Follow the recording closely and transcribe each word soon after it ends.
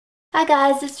Hi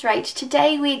guys, it's Rach.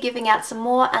 Today we're giving out some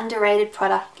more underrated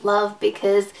product love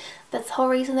because that's the whole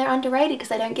reason they're underrated, because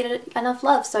they don't get enough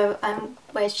love. So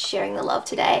we're sharing the love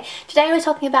today. Today we're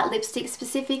talking about lipstick,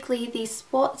 specifically the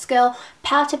Sportsgirl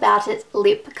Pout About It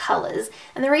lip colours.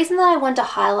 And the reason that I want to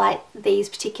highlight these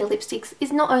particular lipsticks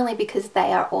is not only because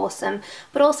they are awesome,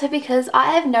 but also because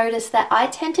I have noticed that I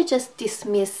tend to just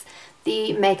dismiss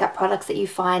the makeup products that you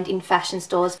find in fashion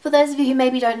stores. For those of you who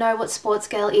maybe don't know what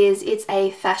Sportsgirl is, it's a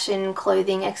fashion,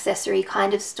 clothing, accessory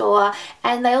kind of store,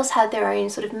 and they also have their own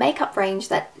sort of makeup range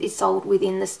that is sold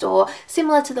within the store,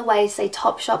 similar to the way, say,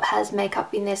 Topshop has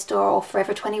makeup in their store, or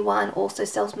Forever 21 also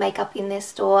sells makeup in their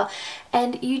store.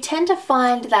 And you tend to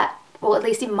find that, or at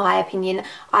least in my opinion,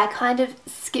 I kind of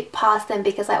skip past them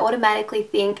because I automatically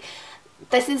think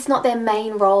this is not their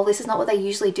main role, this is not what they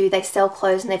usually do. They sell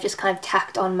clothes and they've just kind of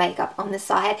tacked on makeup on the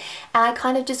side, and I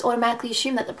kind of just automatically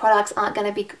assume that the products aren't going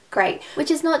to be great,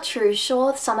 which is not true.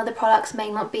 Sure, some of the products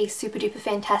may not be super duper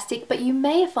fantastic, but you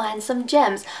may find some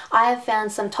gems. I have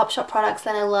found some Topshop products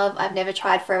that I love. I've never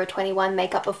tried Forever 21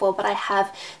 makeup before, but I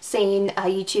have seen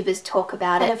YouTubers talk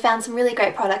about it, and I've found some really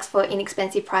great products for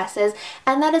inexpensive prices,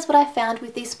 and that is what I found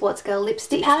with these Sportsgirl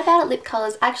lipsticks. Pout About It lip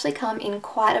colours actually come in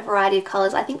quite a variety of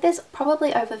colours. I think there's probably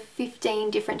over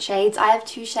 15 different shades. I have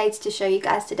 2 shades to show you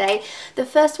guys today. The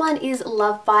first one is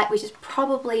Love Bite, which is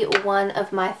probably one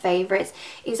of my favorites.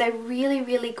 It is a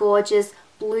really gorgeous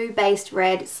blue based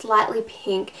red, slightly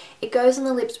pink. It goes on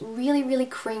the lips really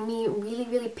creamy,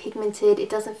 really pigmented. It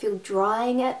doesn't feel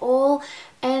drying at all,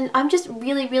 and I'm just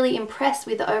really impressed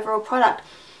with the overall product.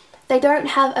 They don't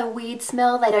have a weird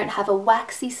smell, they don't have a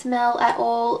waxy smell at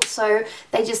all, so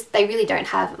they really don't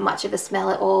have much of a smell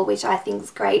at all, which I think is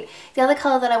great. The other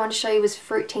colour that I want to show you was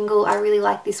Fruit Tingle. I really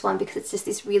like this one because it's just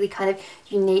this really kind of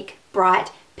unique,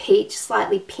 bright peach,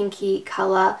 slightly pinky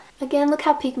colour. Again, look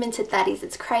how pigmented that is,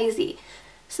 it's crazy.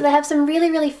 So they have some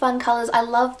really fun colours. I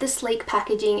love the sleek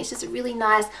packaging. It's just a really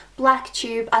nice black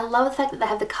tube. I love the fact that they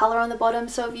have the colour on the bottom,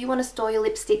 so if you want to store your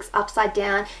lipsticks upside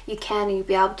down, you can, and you'll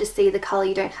be able to see the colour.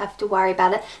 You don't have to worry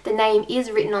about it. The name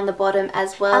is written on the bottom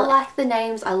as well. I like the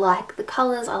names, I like the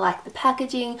colours, I like the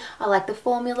packaging, I like the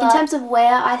formula. In terms of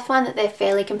wear, I find that they're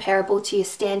fairly comparable to your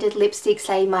standard lipsticks,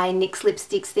 say my NYX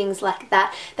lipsticks, things like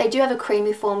that. They do have a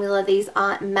creamy formula. These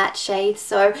aren't matte shades,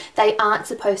 so they aren't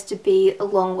supposed to be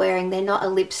long wearing. They're not a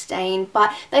lip stain,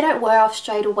 but they don't wear off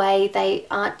straight away. They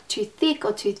aren't too thick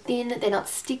or too thin. They're not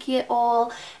sticky at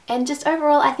all, and just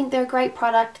overall I think they're a great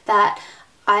product that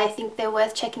I think they're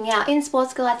worth checking out. In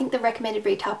Sportsgirl, I think the recommended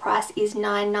retail price is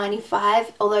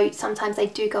 $9.95, although sometimes they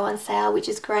do go on sale, which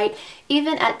is great.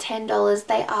 Even at $10,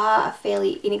 they are a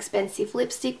fairly inexpensive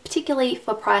lipstick, particularly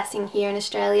for pricing here in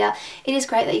Australia. It is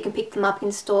great that you can pick them up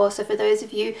in store, so for those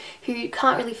of you who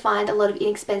can't really find a lot of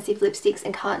inexpensive lipsticks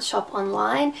and can't shop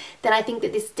online, then I think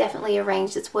that this is definitely a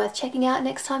range that's worth checking out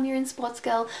next time you're in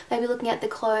Sportsgirl. Maybe looking at the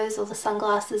clothes or the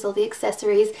sunglasses or the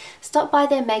accessories. Stop by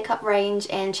their makeup range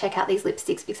and check out these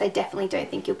lipsticks, because I definitely don't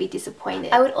think you'll be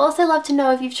disappointed. I would also love to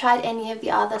know if you've tried any of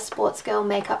the other Sportsgirl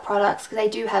makeup products, because they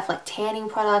do have like tanning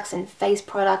products and face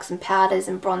products and powders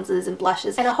and bronzers and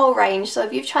blushes and a whole range. So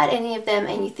if you've tried any of them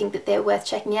and you think that they're worth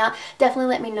checking out,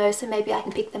 definitely let me know so maybe I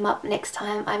can pick them up next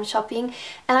time I'm shopping.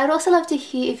 And I'd also love to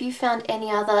hear if you found any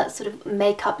other sort of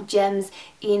makeup gems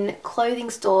in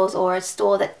clothing stores or a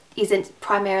store that isn't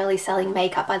primarily selling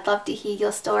makeup. I'd love to hear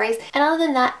your stories. And other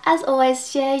than that, as always,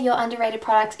 share your underrated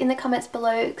products in the comments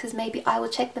below, because maybe I will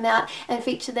check them out and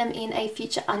feature them in a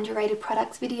future underrated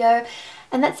products video.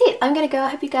 And that's it. I'm gonna go. I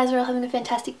hope you guys are all having a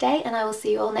fantastic day, and I will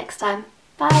see you all next time.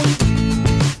 Bye!